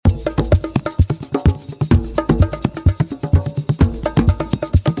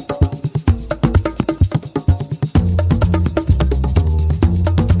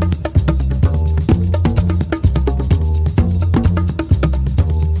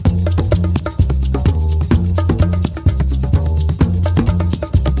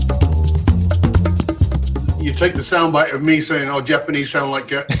take the soundbite of me saying, "Oh, Japanese sound like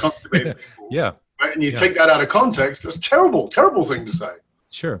constipated people," Yeah. right? And you take that out of context. That's a terrible, terrible thing to say.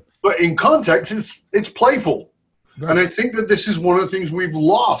 Sure. But in context, it's playful, Right. and I think that this is one of the things we've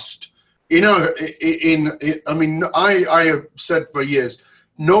lost. I mean, I have said for years,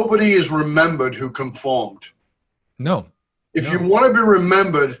 nobody is remembered who conformed. No. If you want to be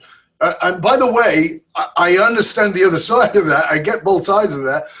remembered, and by the way, I understand the other side of that. I get both sides of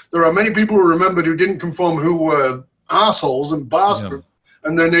that. There are many people who remembered who didn't conform, who were assholes and bastards,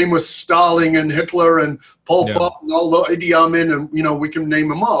 and their name was Stalin and Hitler and Pol Pot and all the Idi Amin, and we can name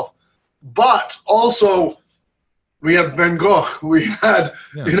them off. But also, we have Van Gogh. We've had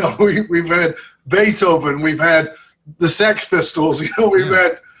we've had Beethoven. We've had the Sex Pistols. We've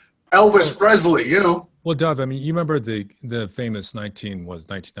had Elvis Presley. Well, Dov, I mean, you remember the famous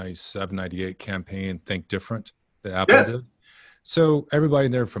 1997, 98 campaign, Think Different, that Apple did? So everybody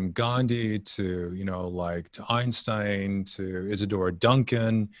there from Gandhi to, to Einstein, to Isadora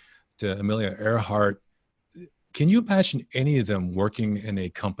Duncan, to Amelia Earhart. Can you imagine any of them working in a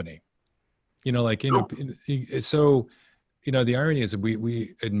company? So, the irony is that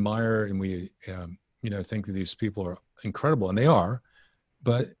we admire and we, think that these people are incredible, and they are.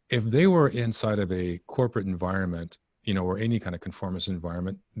 But if they were inside of a corporate environment, or any kind of conformist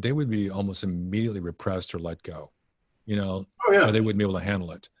environment, they would be almost immediately repressed or let go, or they wouldn't be able to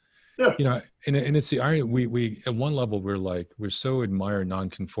handle it. Yeah. And it's the irony. We at one level, we're so admire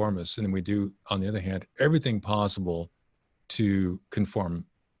nonconformists, and we do, on the other hand, everything possible to conform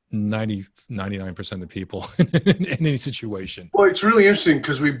 99% of the people in any situation. Well, it's really interesting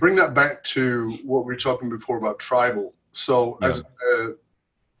because we bring that back to what we were talking before about tribal. So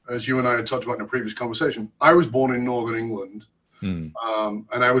as you and I had talked about in a previous conversation, I was born in Northern England, and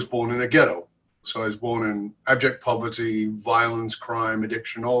I was born in a ghetto. So I was born in abject poverty, violence, crime,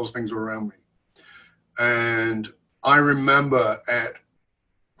 addiction, all those things were around me. And I remember at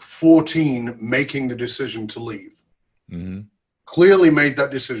 14 making the decision to leave. Mm-hmm. Clearly made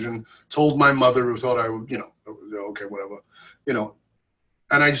that decision, told my mother, who thought I would, okay, whatever,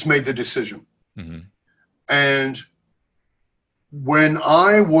 and I just made the decision. Mm-hmm. And when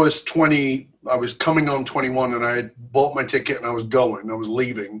I was 20, I was coming on 21, and I had bought my ticket and I was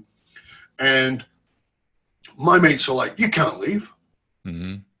leaving. And my mates are like, "You can't leave."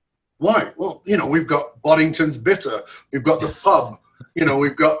 Mm-hmm. Why? Well, we've got Boddington's Bitter, we've got the pub,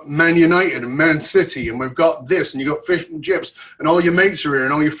 we've got Man United and Man City, and we've got this, and you've got fish and chips, and all your mates are here,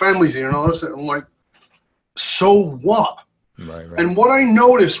 and all your family's here, and all this. And I'm like, so what? Right. And what I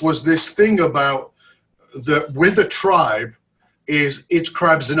noticed was this thing about with a tribe is it's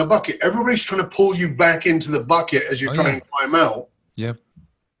crabs in a bucket. Everybody's trying to pull you back into the bucket as you're trying to climb out. Yep.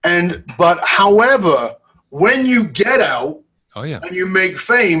 But however, when you get out and you make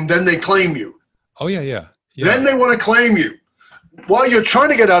fame, then they claim you. Then they want to claim you. While you're trying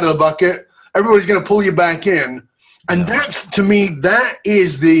to get out of the bucket, everybody's going to pull you back in. And that's, to me, that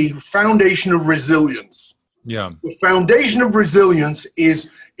is the foundation of resilience. Yeah. The foundation of resilience is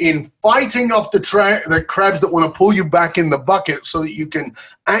in fighting off the crabs that want to pull you back in the bucket so that you can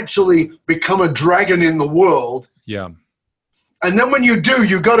actually become a dragon in the world. Yeah. And then when you do,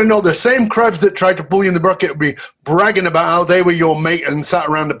 you got to know the same crabs that tried to pull you in the bucket will be bragging about how they were your mate and sat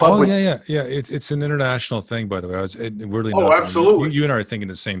around the pub. Yeah. It's an international thing, by the way. Absolutely. You and I are thinking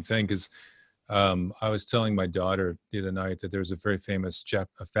the same thing because I was telling my daughter the other night that there's a very famous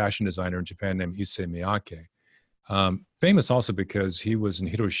fashion designer in Japan named Issey Miyake. Famous also because he was in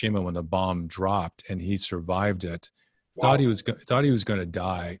Hiroshima when the bomb dropped and he survived it. Wow. Thought he was going to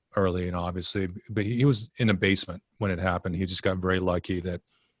die early, obviously, but he was in a basement when it happened. He just got very lucky that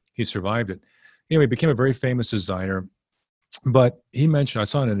he survived it. Anyway, he became a very famous designer, but he mentioned, I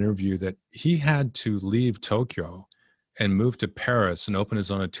saw in an interview that he had to leave Tokyo and move to Paris and open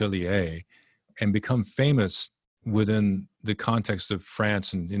his own atelier and become famous within the context of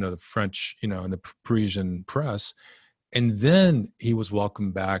France and, the French, and the Parisian press. And then he was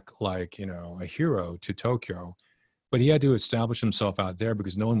welcomed back like, a hero to Tokyo. But he had to establish himself out there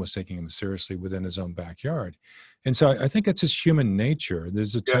because no one was taking him seriously within his own backyard. And so I think that's just human nature.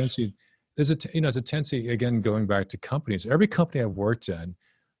 There's a tendency, there's a tendency, again, going back to companies. Every company I've worked in,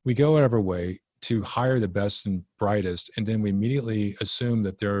 we go out of our way to hire the best and brightest, and then we immediately assume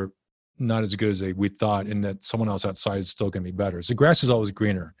that they're not as good as we thought and that someone else outside is still going to be better. So grass is always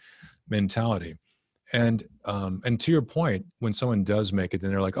greener mentality. And to your point, when someone does make it,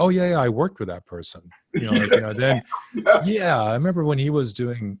 then they're like, "Oh yeah, I worked with that person." Then I remember when he was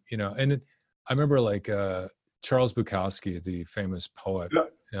doing, I remember Charles Bukowski, the famous poet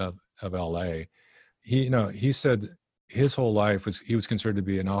of LA. He said his whole life he was considered to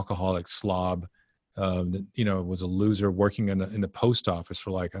be an alcoholic slob, that, was a loser working in the post office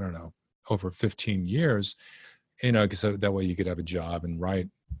for like, I don't know, over 15 years, so that way you could have a job and write.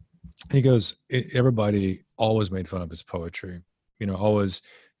 He goes, everybody always made fun of his poetry, always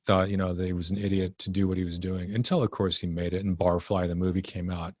thought, that he was an idiot to do what he was doing, until of course he made it and Barfly, the movie, came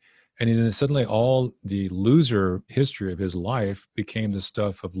out. And then suddenly all the loser history of his life became the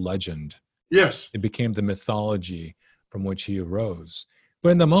stuff of legend. Yes. It became the mythology from which he arose. But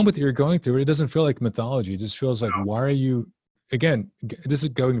in the moment that you're going through it, it doesn't feel like mythology. It just feels like, why are you, again, this is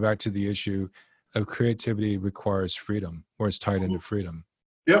going back to the issue of creativity requires freedom, or it's tied into freedom.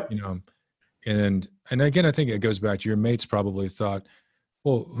 Yeah. And again, I think it goes back to your mates probably thought,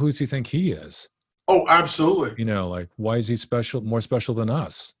 well, who does he think he is? Oh, absolutely. Like, why is he more special than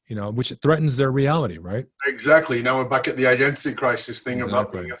us? Which threatens their reality, right? Exactly. Now we're back at the identity crisis thing. Exactly.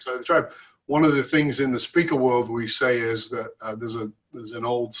 About being outside the tribe. One of the things in the speaker world we say is that there's an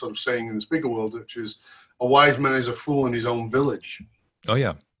old sort of saying in the speaker world, which is, a wise man is a fool in his own village. Oh,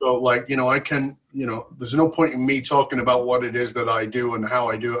 yeah. So like, there's no point in me talking about what it is that I do and how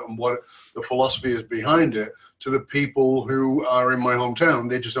I do it and what the philosophy is behind it to the people who are in my hometown.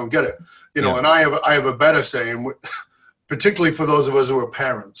 They just don't get it, And I have a better saying, particularly for those of us who are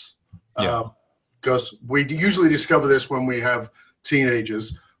parents, because we usually discover this when we have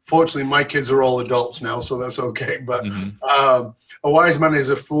teenagers. Fortunately, my kids are all adults now, so that's okay. But a wise man is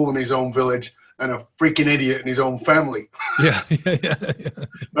a fool in his own village and a freaking idiot in his own family. Yeah.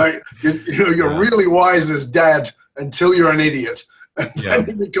 Right? You're really wise as dad until you're an idiot. And then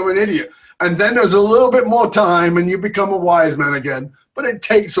you become an idiot. And then there's a little bit more time and you become a wise man again. But it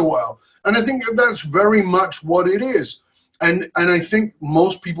takes a while. And I think that's very much what it is. And I think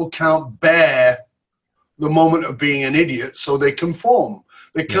most people can't bear the moment of being an idiot, so they conform.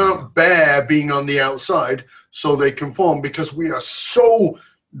 They can't bear being on the outside, so they conform, because we are so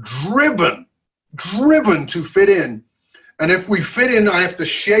driven to fit in. And if we fit in, I have to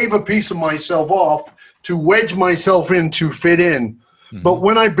shave a piece of myself off to wedge myself in to fit in. Mm-hmm. But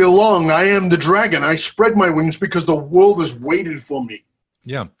when I belong, I am the dragon. I spread my wings because the world has waited for me.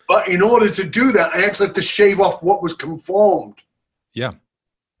 Yeah. But in order to do that, I actually have to shave off what was conformed. Yeah.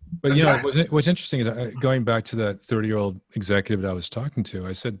 But, what's interesting is, going back to that 30-year-old executive that I was talking to,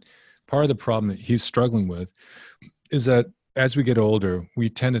 I said, part of the problem that he's struggling with is that as we get older, we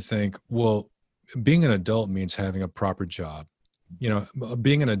tend to think, well, being an adult means having a proper job.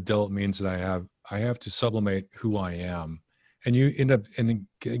 Being an adult means that I have to sublimate who I am. And you end up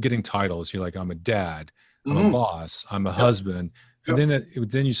getting titles. You're like, I'm a dad, I'm a boss, I'm a husband. And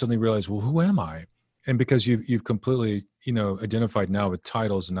then you suddenly realize, well, who am I? And because you've completely, identified now with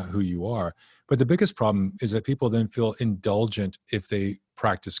titles and not who you are. But the biggest problem is that people then feel indulgent if they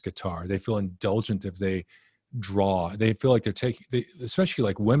practice guitar. They feel indulgent if they draw. They feel like especially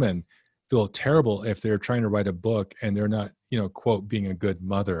like women, feel terrible if they're trying to write a book and they're not, quote, being a good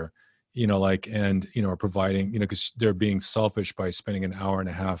mother, or providing, because they're being selfish by spending an hour and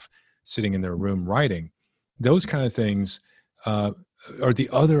a half sitting in their room writing. Those kind of things are the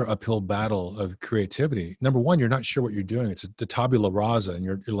other uphill battle of creativity. Number one, you're not sure what you're doing. It's the tabula rasa, and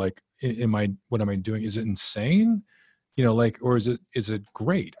you're like, what am I doing? Is it insane? Or is it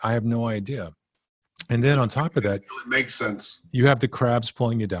great? I have no idea. And then on top of that, it makes sense. You have the crabs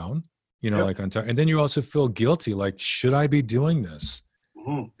pulling you down, like on top, and then you also feel guilty. Like, should I be doing this?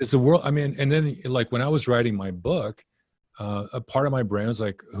 Mm-hmm. It's the world. And then like when I was writing my book, a part of my brain was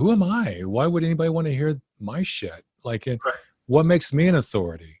like, who am I? Why would anybody want to hear my shit? Like, what makes me an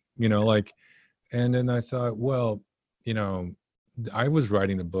authority? And then I thought, well, I was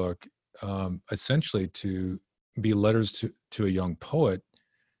writing the book essentially to be letters to a young poet,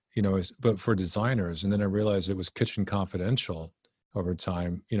 but for designers. And then I realized it was Kitchen Confidential over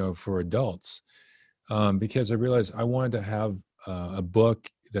time, for adults, because I realized I wanted to have a book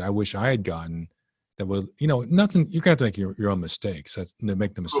that I wish I had gotten that would, nothing, you have to make your own mistakes.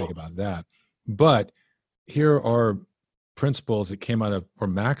 Make no mistake about that. But here are principles that came out of, or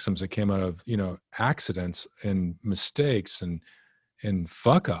maxims that came out of, accidents and mistakes and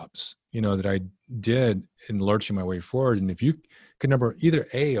fuck ups, that I did in lurching my way forward. And if you can either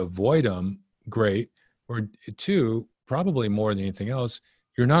A, avoid them, great, or two, probably more than anything else,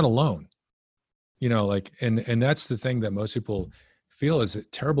 you're not alone. And that's the thing that most people feel, is a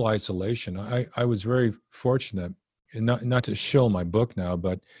terrible isolation. I was very fortunate, and not to shill my book now,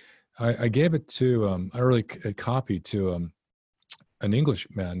 but I gave it to a copy to an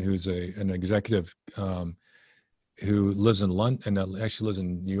Englishman who's an executive who lives in London and actually lives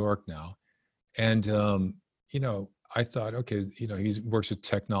in New York now. And I thought, okay, he works with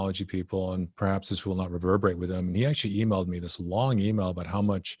technology people, and perhaps this will not reverberate with him. And he actually emailed me this long email about how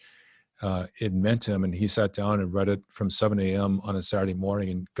much it meant to him. And he sat down and read it from 7 a.m. on a Saturday morning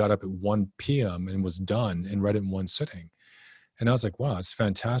and got up at 1 p.m. and was done and read it in one sitting. And I was like, wow, it's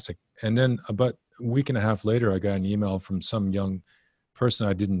fantastic. And then about a week and a half later, I got an email from some young person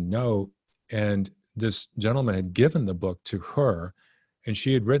I didn't know. And this gentleman had given the book to her. And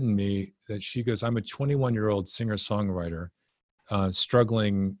she had written me that she goes, I'm a 21-year-old singer-songwriter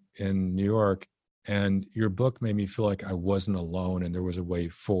struggling in New York. And your book made me feel like I wasn't alone and there was a way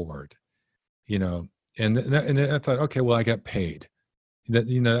forward, you know. And I thought, okay, well, I got paid. That,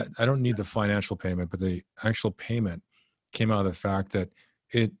 you know, I don't need the financial payment, but the actual payment came out of the fact that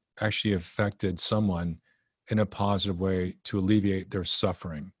it actually affected someone in a positive way to alleviate their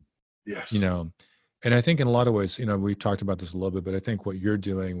suffering. Yes. You know, and I think in a lot of ways, you know, we've talked about this a little bit, but I think what you're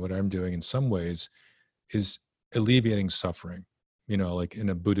doing, what I'm doing in some ways is alleviating suffering, you know, like in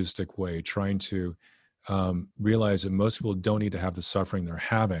a Buddhistic way, trying to realize that most people don't need to have the suffering they're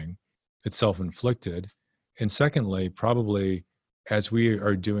having. It's self-inflicted. And secondly, probably as we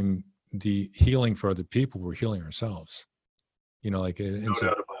are doing the healing for other people, we're healing ourselves. You know, like, no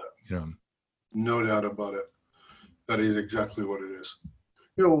doubt about it. You know, no doubt about it. That is exactly what it is.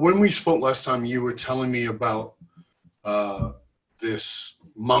 You know, when we spoke last time, you were telling me about this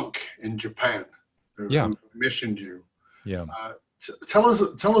monk in Japan who missioned you. Yeah. Tell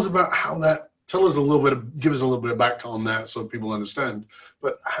us about how that. Tell us a little bit. Give us a little bit of back on that so people understand.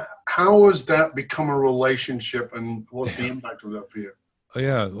 But how has that become a relationship, and what's the impact of that for you? Oh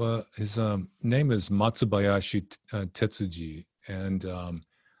yeah. Well, his name is Matsubayashi Tetsuji, and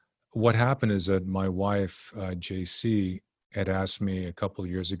what happened is that my wife JC had asked me a couple of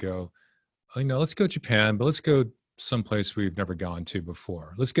years ago, you know, let's go to Japan, but let's go someplace we've never gone to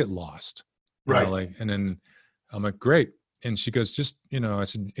before. Let's get lost. Right. Know, like, and then I'm like, great. And she goes, just, you know, I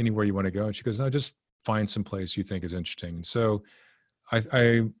said, anywhere you want to go. And she goes, no, just find some place you think is interesting. And so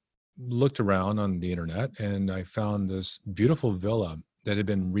I looked around on the internet and I found this beautiful villa that had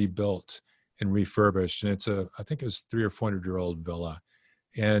been rebuilt and refurbished. And it's I think it was 300 or 400-year-old villa.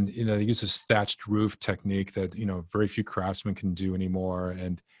 And, you know, they use this thatched roof technique that, you know, very few craftsmen can do anymore.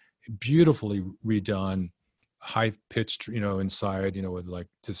 And beautifully redone, high pitched, you know, inside, you know, with like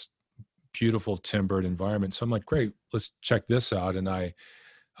just beautiful timbered environment. So I'm like, great, let's check this out. And I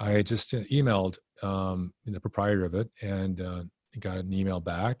just emailed the proprietor of it and got an email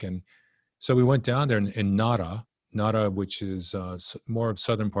back. And so we went down there in Nara, which is more of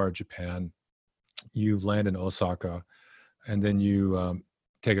southern part of Japan. You land in Osaka and then you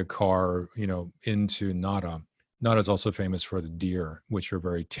take a car, you know, into Nara. Nara is also famous for the deer, which are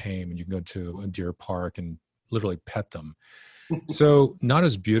very tame, and you can go to a deer park and literally pet them. So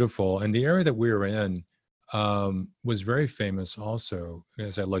Nara's beautiful, and the area that we were in was very famous also,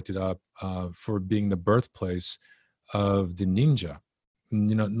 as I looked it up, for being the birthplace of the ninja.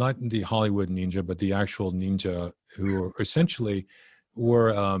 You know, not the Hollywood ninja, but the actual ninja who essentially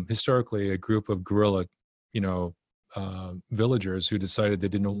were historically a group of guerrilla, you know, villagers who decided they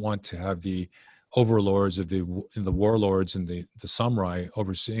didn't want to have the overlords of the warlords and the samurai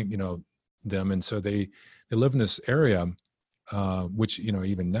overseeing, you know, them, and so they live in this area. Which, you know,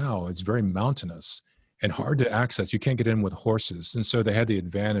 even now it's very mountainous and hard to access. You can't get in with horses. And so they had the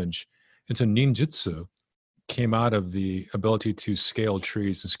advantage. And so ninjutsu came out of the ability to scale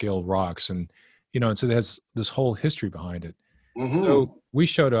trees and scale rocks. And, you know, and so it has this whole history behind it. Mm-hmm. So we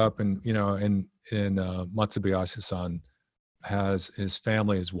showed up and, you know, and Matsubayashi-san has his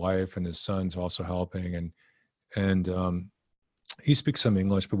family, his wife and his sons also helping. And he speaks some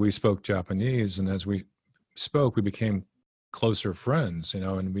English, but we spoke Japanese. And as we spoke, we became closer friends, you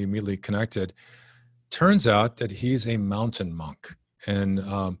know, and we immediately connected. Turns out that he's a mountain monk, and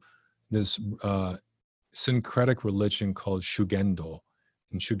this syncretic religion called Shugendo.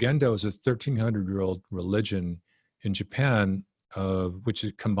 And Shugendo is a 1,300-year-old religion in Japan, which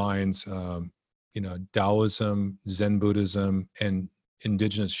it combines, you know, Taoism, Zen Buddhism, and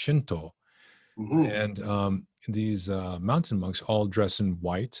indigenous Shinto. Mm-hmm. And these mountain monks all dress in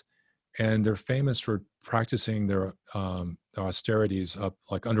white, and they're famous for practicing their austerities up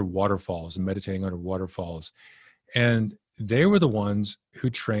like under waterfalls and meditating under waterfalls. And they were the ones who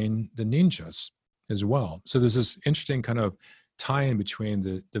trained the ninjas as well. So there's this interesting kind of tie-in between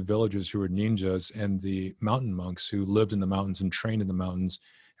the villagers who were ninjas and the mountain monks who lived in the mountains and trained in the mountains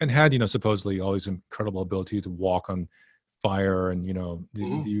and had, you know, supposedly all these incredible ability to walk on fire and, you know,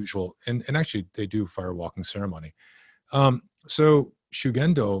 the usual, and actually they do fire walking ceremony. So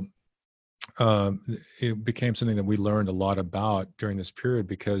Shugendo, it became something that we learned a lot about during this period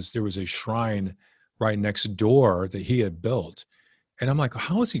because there was a shrine right next door that he had built. And I'm like,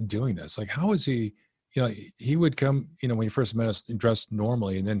 how is he doing this? Like, how is he, you know, he would come, you know, when he first met us dressed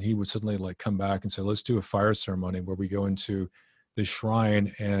normally, and then he would suddenly like come back and say, let's do a fire ceremony where we go into the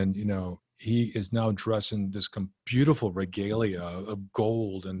shrine. And, you know, he is now dressed in this beautiful regalia of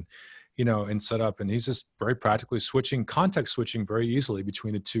gold and, you know, and set up. And he's just very practically context switching very easily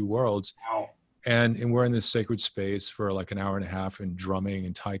between the two worlds. Wow. And we're in this sacred space for like an hour and a half and drumming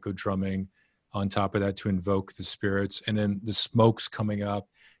and taiko drumming on top of that to invoke the spirits. And then the smoke's coming up.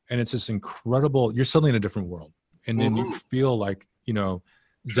 And it's this incredible, you're suddenly in a different world. And then you feel like, you know,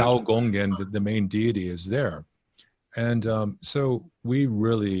 Zhao Gonggen, the main deity, is there. And so we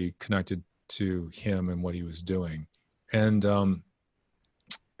really connected to him and what he was doing. And,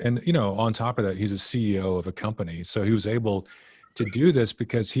 you know, on top of that, he's a CEO of a company. So he was able to do this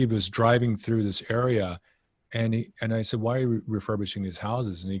because he was driving through this area. And I said, why are you refurbishing these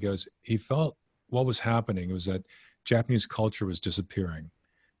houses? And he goes, he felt what was happening was that Japanese culture was disappearing.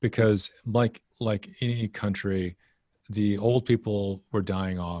 Because like any country, the old people were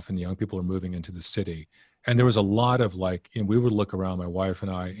dying off and the young people were moving into the city. And there was a lot of like, you know, we would look around, my wife and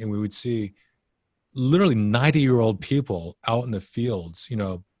I, and we would see literally 90-year-old people out in the fields, you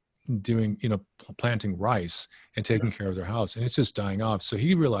know, doing, you know, planting rice and taking care of their house. And it's just dying off. So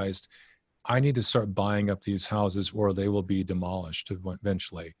he realized, I need to start buying up these houses or they will be demolished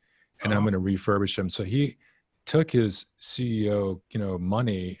eventually. And I'm going to refurbish them. So he took his CEO, you know,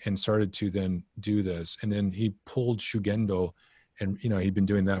 money and started to then do this. And then he pulled Shugendo, and, you know, he'd been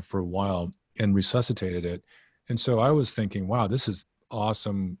doing that for a while and resuscitated it. And so I was thinking, wow, this is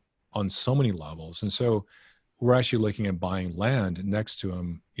awesome on so many levels. And so we're actually looking at buying land next to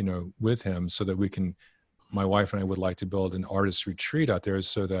him, you know, with him, so that we can, my wife and I would like to build an artist retreat out there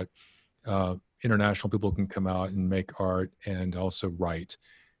so that international people can come out and make art and also write.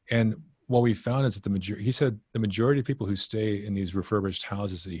 And what we found is that he said the majority of people who stay in these refurbished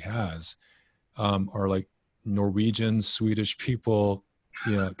houses that he has are like Norwegians, Swedish people,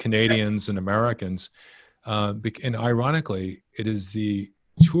 you know, Canadians and Americans. And ironically, it is the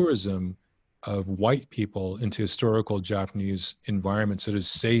tourism of white people into historical Japanese environments that is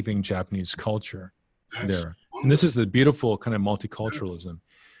saving Japanese culture there. And this is the beautiful kind of multiculturalism.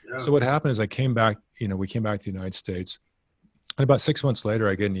 Yeah. So what happened is we came back to the United States. And about 6 months later,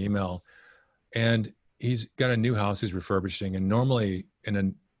 I get an email, and he's got a new house he's refurbishing. And normally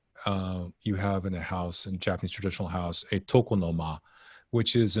you have in a house, in a Japanese traditional house, a tokonoma,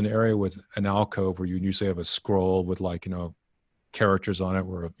 which is an area with an alcove where you usually have a scroll with, like, you know, characters on it,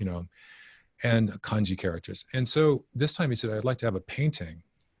 where, you know, and kanji characters. And so this time he said, I'd like to have a painting.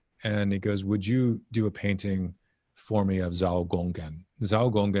 And he goes, would you do a painting for me of Zhao Gonggen?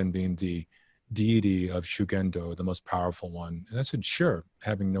 Zhao Gonggen being the deity of Shugendo, the most powerful one. And I said, sure,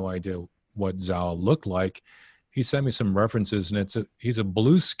 having no idea what Zhao looked like. He sent me some references, and he's a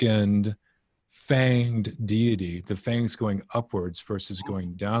blue-skinned, fanged deity, the fangs going upwards versus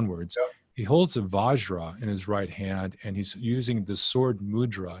going downwards. Yep. He holds a vajra in his right hand, and he's using the sword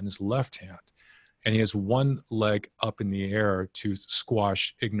mudra in his left hand. And he has one leg up in the air to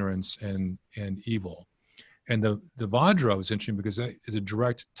squash ignorance and evil. And the vajra was interesting because that is a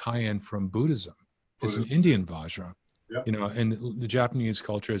direct tie-in from Buddhism. It's an Indian vajra. Yep. You know, and the Japanese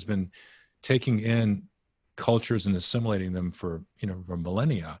culture has been taking in cultures and assimilating them for, you know, for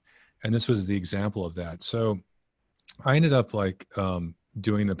millennia. And this was the example of that. So I ended up like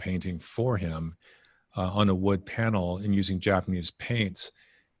doing the painting for him on a wood panel and using Japanese paints.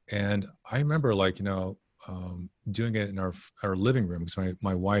 And I remember, like, you know, doing it in our living room, because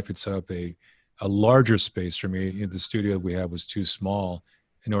my wife had set up a larger space for me. You know, the studio we had was too small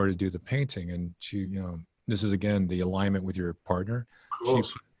in order to do the painting. And she, you know, this is again the alignment with your partner.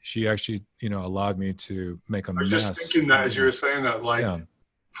 She actually, you know, allowed me to make a mess. I was just thinking that as you were saying that, like,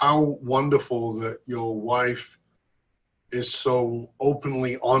 how wonderful that your wife is so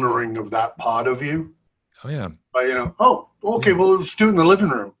openly honoring of that part of you. Oh yeah. But, you know, oh, okay, well, let's do it in the living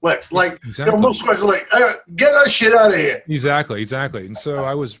room. Like, exactly. You know, most guys are like, get that shit out of here. Exactly. And so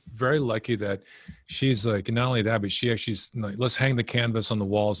I was very lucky that she's like, and not only that, but she actually, like, let's hang the canvas on the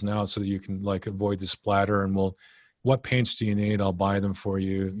walls now so that you can, like, avoid the splatter. And what paints do you need? I'll buy them for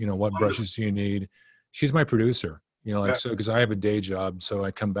you. You know, what brushes do you need? She's my producer, you know, like, so, because I have a day job. So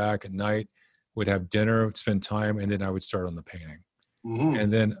I come back at night, would have dinner, would spend time, and then I would start on the painting. Mm-hmm.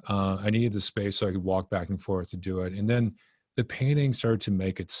 And then I needed the space so I could walk back and forth to do it. And then the painting started to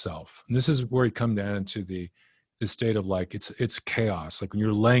make itself. And this is where you come down into the state of, like, it's chaos. Like when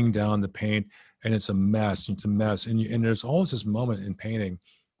you're laying down the paint and it's a mess, and there's always this moment in painting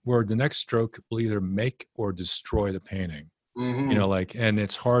where the next stroke will either make or destroy the painting. Mm-hmm. You know, like, and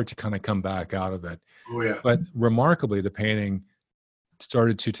it's hard to kind of come back out of it. Oh yeah. But remarkably, the painting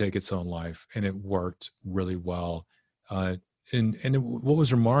started to take its own life, and it worked really well. What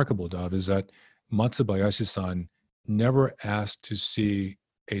was remarkable, Dov, is that Matsubayashi-san never asked to see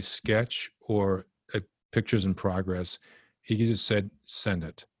a sketch or a pictures in progress. He just said, send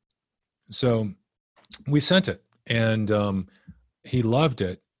it. So we sent it, and he loved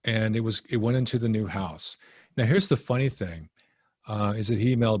it, and it went into the new house. Now, here's the funny thing, is that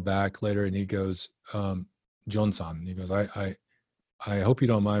he emailed back later, and he goes, John-san, he goes, I hope you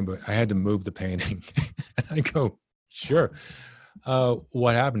don't mind, but I had to move the painting. I go, sure.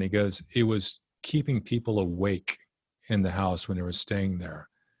 What happened? He goes, it was keeping people awake in the house when they were staying there.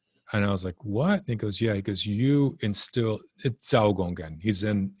 And I was like, what? And he goes, yeah. He goes, you instill, it's Zhao Gonggen. He's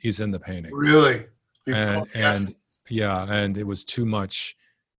in the painting. Really? And yeah, and it was too much.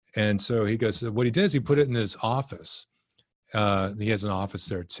 And so he goes, what he did is he put it in his office. He has an office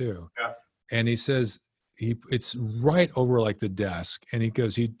there too. Yeah. And he says, it's right over like the desk. And he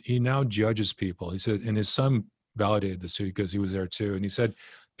goes, he now judges people. He said, and his son validated this too, because he was there too. And he said,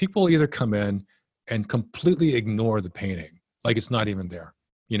 people either come in and completely ignore the painting, like it's not even there,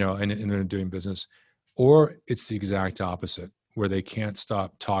 and they're doing business, or it's the exact opposite, where they can't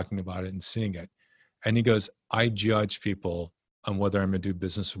stop talking about it and seeing it. And he goes, I judge people on whether I'm going to do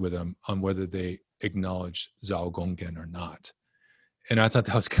business with them, on whether they acknowledge Zhao Gonggen or not. And I thought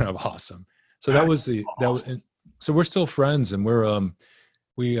that was kind of awesome. So so we're still friends, and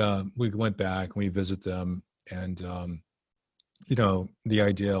we went back and we visit them, and the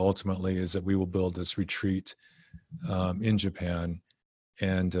idea ultimately is that we will build this retreat in Japan,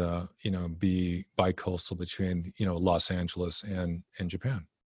 and be bi-coastal between Los Angeles and Japan.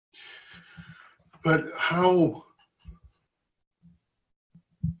 But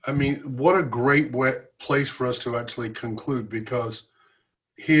what a great place for us to actually conclude, because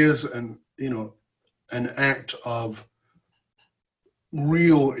here's an act of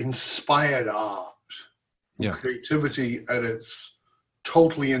real inspired art, creativity at its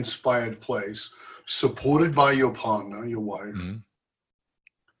totally inspired place, supported by your partner, your wife.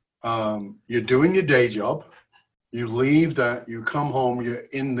 Mm-hmm. You're doing your day job. You leave that, you come home, you're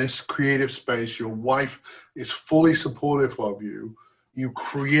in this creative space. Your wife is fully supportive of you. You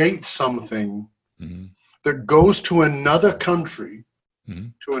create something mm-hmm. that goes to another country, mm-hmm.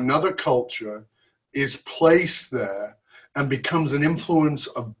 to another culture, is placed there and becomes an influence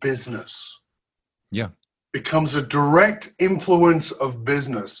of business. Yeah. Becomes a direct influence of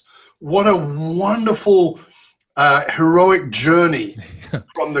business. What a wonderful, heroic journey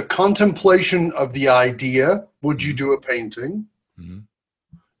from the contemplation of the idea. Would you do a painting? Mm-hmm.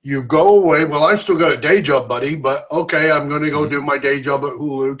 You go away. Well, I've still got a day job, buddy, but okay, I'm going to go mm-hmm. do my day job at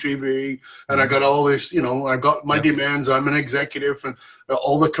Hulu TV. And mm-hmm. I got all this, I've got my demands. I'm an executive, and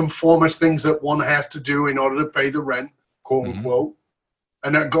all the conformist things that one has to do in order to pay the rent, quote mm-hmm. unquote.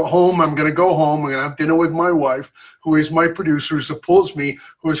 And I go home, I'm going to go home. I'm going to have dinner with my wife, who is my producer, who supports me,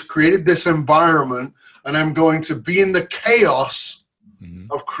 who has created this environment. And I'm going to be in the chaos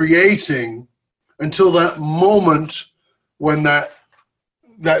mm-hmm. of creating until that moment when that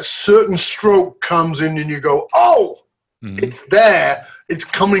certain stroke comes in and you go, oh, mm-hmm. it's there. It's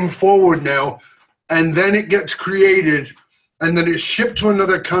coming forward now. And then it gets created, and then it's shipped to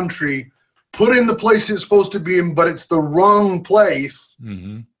another country, put in the place it's supposed to be in, but it's the wrong place,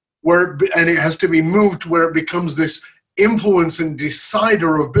 mm-hmm. and it has to be moved where it becomes this influence and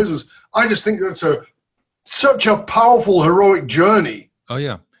decider of business. I just think that's such a powerful, heroic journey. Oh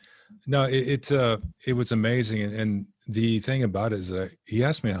yeah, no, it was amazing, and the thing about it is that he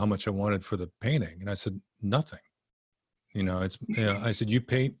asked me how much I wanted for the painting, and I said nothing. I said you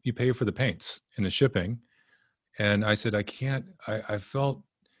pay for the paints and the shipping, and I said I can't.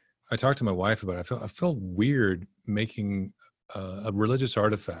 I talked to my wife about it. I felt weird making a religious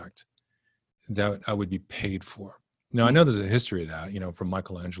artifact that I would be paid for. Now, I know there's a history of that, from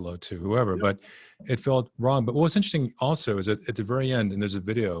Michelangelo to whoever, but it felt wrong. But what's interesting also is that at the very end, and there's a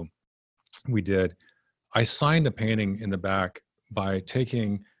video we did, I signed a painting in the back by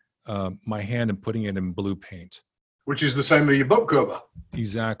taking my hand and putting it in blue paint. Which is the same as your book cover.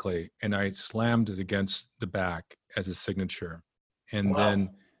 Exactly. And I slammed it against the back as a signature. And then,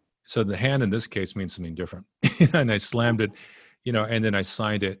 so the hand in this case means something different. And I slammed it, and then I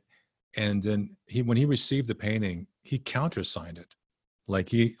signed it. And then when he received the painting, he countersigned it. Like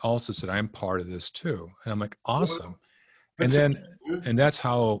he also said, I'm part of this too. And I'm like, awesome. And that's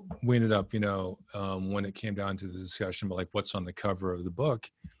how we ended up, when it came down to the discussion about like what's on the cover of the book,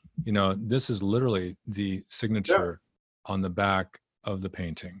 this is literally the signature on the back of the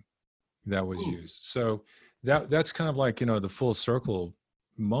painting that was used. So that's kind of like, the full circle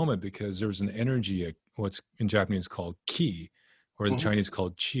moment, because there's an energy, what's in Japanese called ki, or the Chinese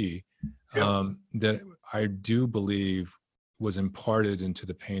called qi, that I do believe was imparted into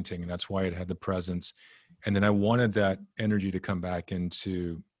the painting, and that's why it had the presence. And then I wanted that energy to come back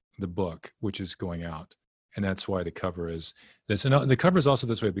into the book, which is going out. And that's why the cover is this. And the cover is also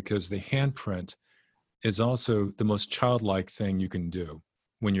this way because the handprint is also the most childlike thing you can do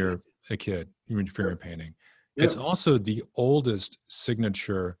when you're a kid, when you're finger painting. It's also the oldest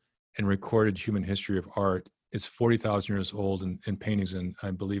signature in recorded human history of art. It's 40,000 years old in paintings in,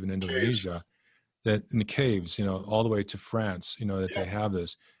 I believe, in Indonesia, that in the caves, you know, all the way to France, you know, that they have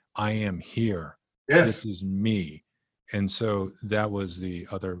this, I am here. Yes. This is me. And so that was the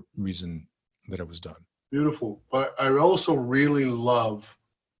other reason that it was done. Beautiful. But I also really love,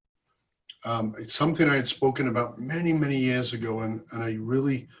 it's something I had spoken about many, many years ago, and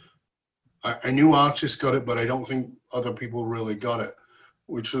I knew artists got it, but I don't think other people really got it,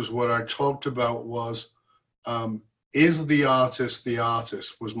 which was what I talked about was, is the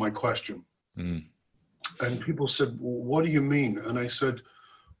artist was my question. Mm. And people said, well, what do you mean? And I said,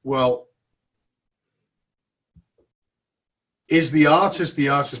 well, is the artist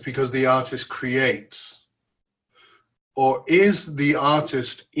because the artist creates? Or is the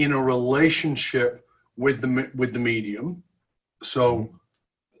artist in a relationship with the medium? So,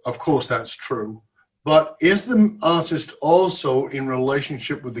 of course, that's true. But is the artist also in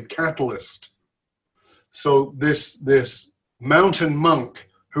relationship with the catalyst? So this mountain monk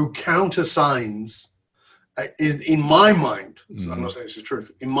who countersigns, in my mind, so I'm not saying it's the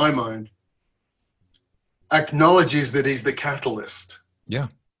truth, in my mind, acknowledges that he's the catalyst. Yeah.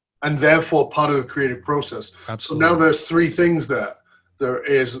 And therefore part of the creative process. Absolutely. So now there's three things there. There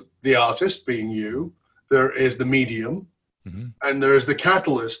is the artist being you, there is the medium, and there is the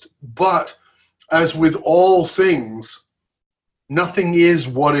catalyst. But as with all things, nothing is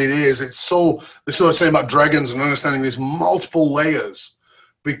what it is. It's so, this is what I was saying about dragons and understanding there's multiple layers.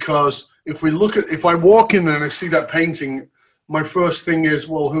 Because if I walk in and I see that painting, my first thing is,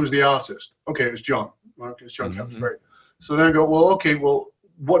 well, who's the artist? Okay, it's John. Okay, it's John Campbell. Great. So then I go, well, okay, well,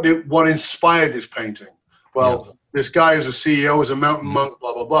 what inspired this painting? Well, this guy is a CEO, is a mountain monk,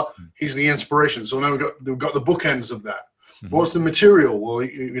 blah, blah, blah. He's the inspiration. So now we've got the bookends of that. What's the material? Well,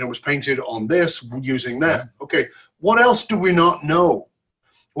 it was painted on this, using that. Okay, what else do we not know?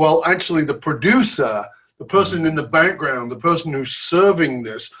 Well, actually, the producer, the person in the background, the person who's serving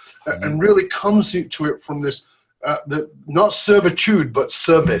this, and really comes to it from this, not servitude, but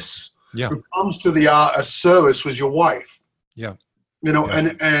service. Yeah. Who comes to the art as service was your wife. Yeah. You know,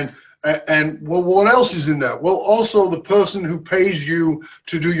 and well, what else is in that? Well, also the person who pays you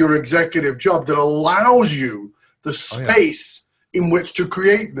to do your executive job that allows you the space in which to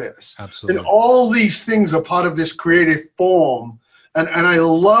create this. Absolutely. And all these things are part of this creative form. And I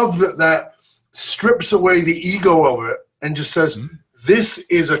love that strips away the ego of it and just says, this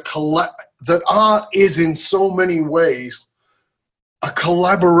is that art is in so many ways a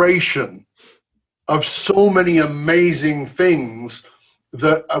collaboration of so many amazing things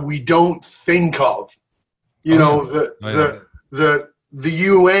that we don't think of. You know, the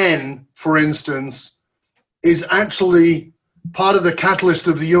UN, for instance, is actually part of the catalyst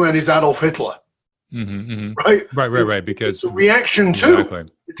of the UN is Adolf Hitler. Right. Because it's a reaction to,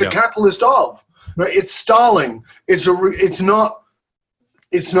 it's a catalyst of, right? It's Stalin. It's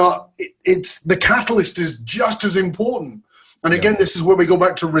the catalyst is just as important. And again, this is where we go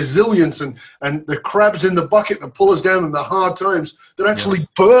back to resilience and the crabs in the bucket that pull us down in the hard times that actually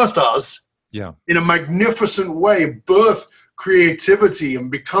birth us in a magnificent way, birth creativity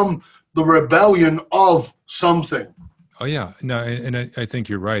and become the rebellion of something. Oh, yeah. No, and I think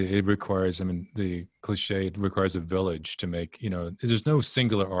you're right. It requires, I mean, the cliche, it requires a village to make, you know, there's no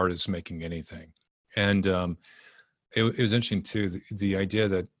singular artist making anything. And it was interesting, too, the idea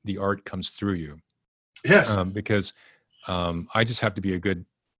that the art comes through you. Yes. Because I just have to be a good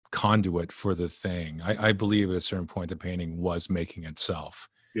conduit for the thing. I believe at a certain point the painting was making itself.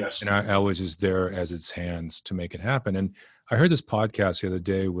 Yes. And I was just there as its hands to make it happen. And I heard this podcast the other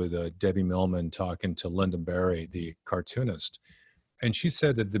day with Debbie Millman talking to Linda Barry, the cartoonist. And she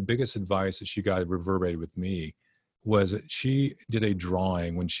said that the biggest advice that she got reverberated with me was that she did a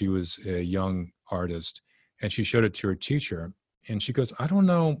drawing when she was a young artist and she showed it to her teacher. And she goes, I don't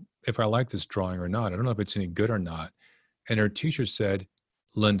know if I like this drawing or not. I don't know if it's any good or not. And her teacher said,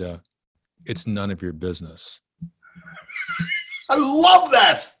 Linda, it's none of your business. I love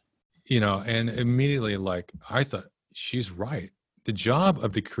that. You know, and immediately, like, I thought, she's right. The job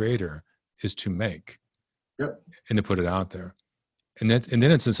of the creator is to make and to put it out there. And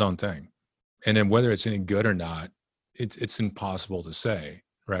then it's its own thing. And then whether it's any good or not, it's impossible to say,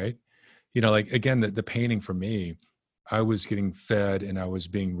 right? You know, like, again, the painting for me, I was getting fed and I was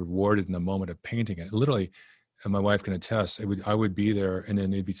being rewarded in the moment of painting it. Literally, and my wife can attest, I would be there, and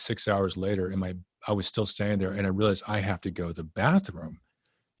then it'd be 6 hours later, and I was still standing there, and I realized I have to go to the bathroom,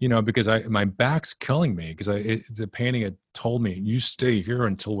 because my back's killing me, because the painting had told me, you stay here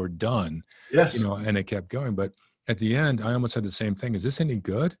until we're done. Yes. And it kept going. But at the end, I almost had the same thing. Is this any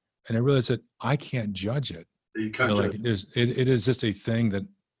good? And I realized that I can't judge it. You can't judge it. It is just a thing that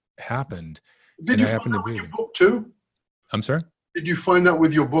happened. Did you find that with your book too? I'm sorry? Did you find that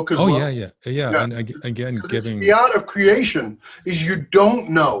with your book as well? Oh, yeah. And again, giving... the art of creation is you don't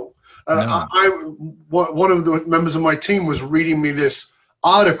know. No. One of the members of my team was reading me this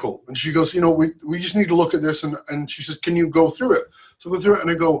article, and she goes, we just need to look at this, and she says, can you go through it? So I go through it,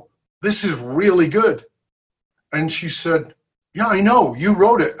 and I go, this is really good. And she said, yeah, I know, you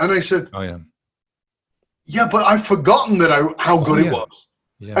wrote it. And I said, oh, yeah. Yeah, but I've forgotten how good it was.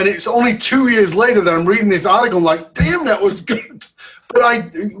 Yeah. And it's only 2 years later that I'm reading this article, I'm like, damn, that was good.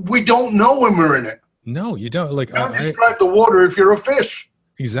 But we don't know when we're in it. No, you don't. Like, you can't describe the water if you're a fish.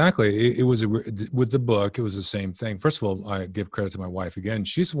 Exactly. It was with the book, it was the same thing. First of all, I give credit to my wife again.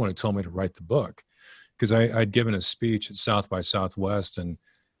 She's the one who told me to write the book, because I'd given a speech at South by Southwest, and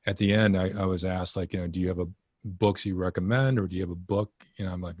at the end I was asked, like, do you have books you recommend, or do you have a book?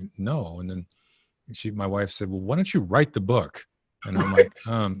 I'm like, no. And then my wife said, well, why don't you write the book? And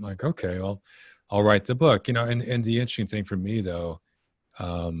I'm like, okay, well, I'll write the book. And the interesting thing for me though,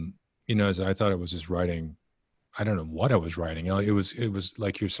 is I thought it was just writing. I don't know what I was writing. It was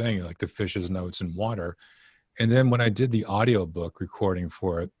like you're saying, like the fish's notes in water. And then when I did the audio book recording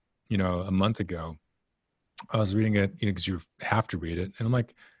for it, a month ago, I was reading it, because you have to read it. And I'm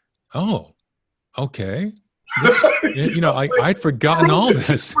like, oh, okay. I'd forgotten all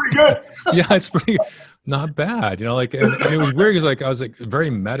this. Pretty good. Yeah, it's pretty not bad. And it was weird, because I was like very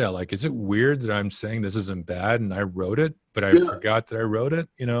meta. Like, is it weird that I'm saying this isn't bad and I wrote it, but I forgot that I wrote it?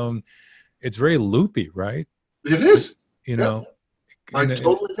 It's very loopy, right? It is. I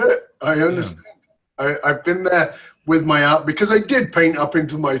totally get it. I understand. Yeah. I've been there with my art, because I did paint up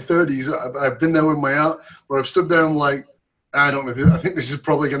into my 30s. I've been there with my art, where I've stood there and like, I don't know. I think this is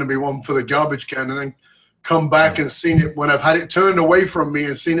probably going to be one for the garbage can, and then come back and seen it when I've had it turned away from me,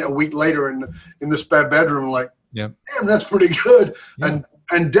 and seen it a week later in the spare bedroom. Like, damn, that's pretty good. Yeah.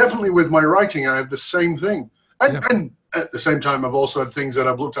 And definitely with my writing, I have the same thing. And at the same time, I've also had things that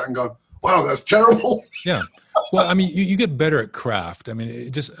I've looked at and gone, wow, that's terrible. Yeah. Well, you get better at craft. I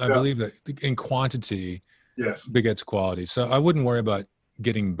believe that in quantity, begets quality. So I wouldn't worry about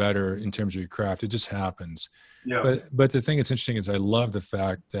getting better in terms of your craft. It just happens. Yeah. But the thing that's interesting is I love the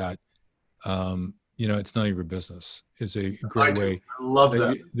fact that, it's none of your business. It's a great way. I love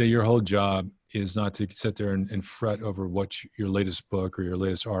that your whole job is not to sit there and fret over what your latest book or your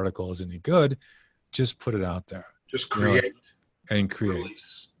latest article is any good. Just put it out there. Just create. And create.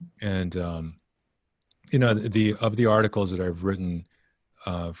 Release. And, the articles that I've written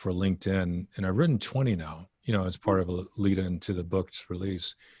for LinkedIn, and I've written 20 now, as part of a lead into the book's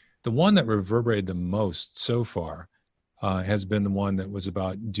release. The one that reverberated the most so far has been the one that was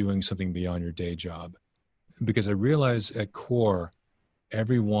about doing something beyond your day job. Because I realize at core,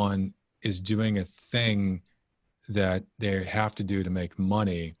 everyone is doing a thing that they have to do to make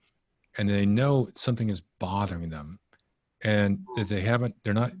money, and they know something is bothering them, and that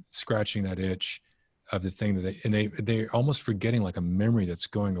they're not scratching that itch of the thing that they're almost forgetting, like a memory that's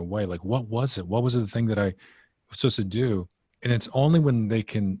going away. Like, what was it? What was the thing that I was supposed to do? And it's only when they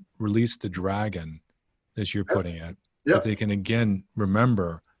can release the dragon, as you're putting it, that they can again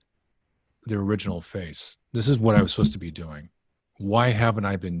remember their original face. This is what I was supposed to be doing. Why haven't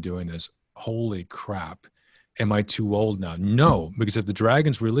I been doing this? Holy crap. Am I too old now? No, because if the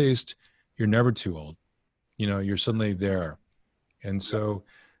dragon's released, you're never too old. You're suddenly there. And so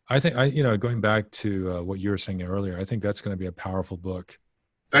I think, going back to what you were saying earlier, I think that's going to be a powerful book.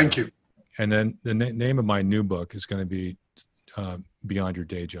 Thank you. And then the name of my new book is going to be Beyond Your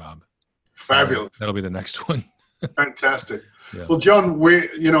Day Job. Fabulous. That'll be the next one. Fantastic. Yeah. Well, John,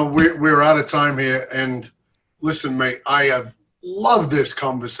 we're out of time here, and listen, mate, I have loved this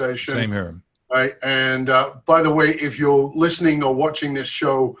conversation. Same here. Right. And by the way, if you're listening or watching this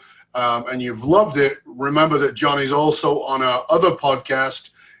show and you've loved it, remember that John is also on our other podcast.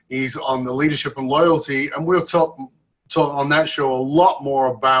 He's on the Leadership and Loyalty, and we'll talk on that show a lot more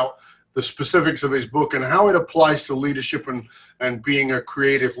about the specifics of his book and how it applies to leadership and being a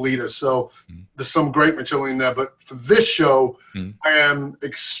creative leader. So there's some great material in there. But for this show, I am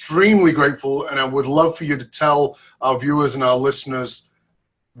extremely grateful, and I would love for you to tell our viewers and our listeners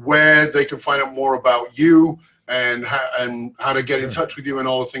where they can find out more about you and how to get in touch with you and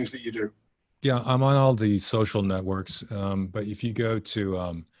all the things that you do. Yeah, I'm on all the social networks. But if you go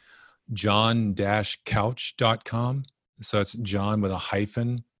to john-couch.com, so it's John with a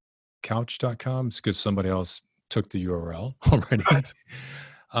hyphen couch.com. It's because somebody else took the URL already. Right.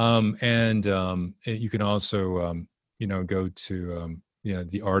 You can also, go to,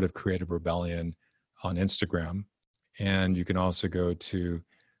 the Art of Creative Rebellion on Instagram. And you can also go to,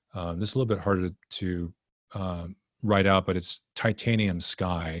 this is a little bit harder to write out, but it's Titanium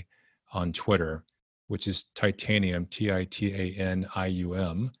Sky on Twitter, which is Titanium, Titanium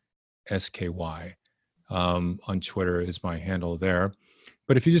SKY. On Twitter is my handle there.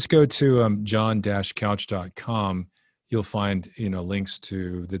 But if you just go to john-couch.com, you'll find links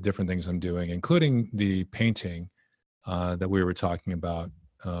to the different things I'm doing, including the painting that we were talking about,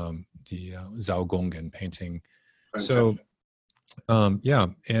 the Zhao Gonggen painting. Fantastic. So yeah,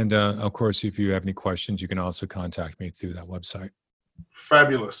 and of course, if you have any questions, you can also contact me through that website.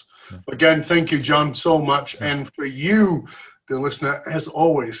 Fabulous. Yeah. Again, thank you, John, so much. Yeah. And for you, the listener, as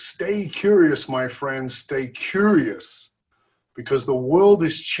always, stay curious, my friends. Stay curious, because the world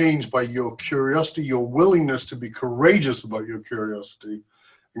is changed by your curiosity, your willingness to be courageous about your curiosity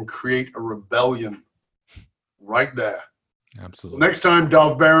and create a rebellion right there. Absolutely. Next time,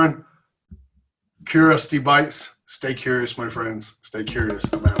 Dov Baron, Curiosity Bites. Stay curious, my friends. Stay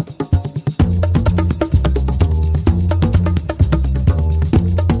curious. I'm out.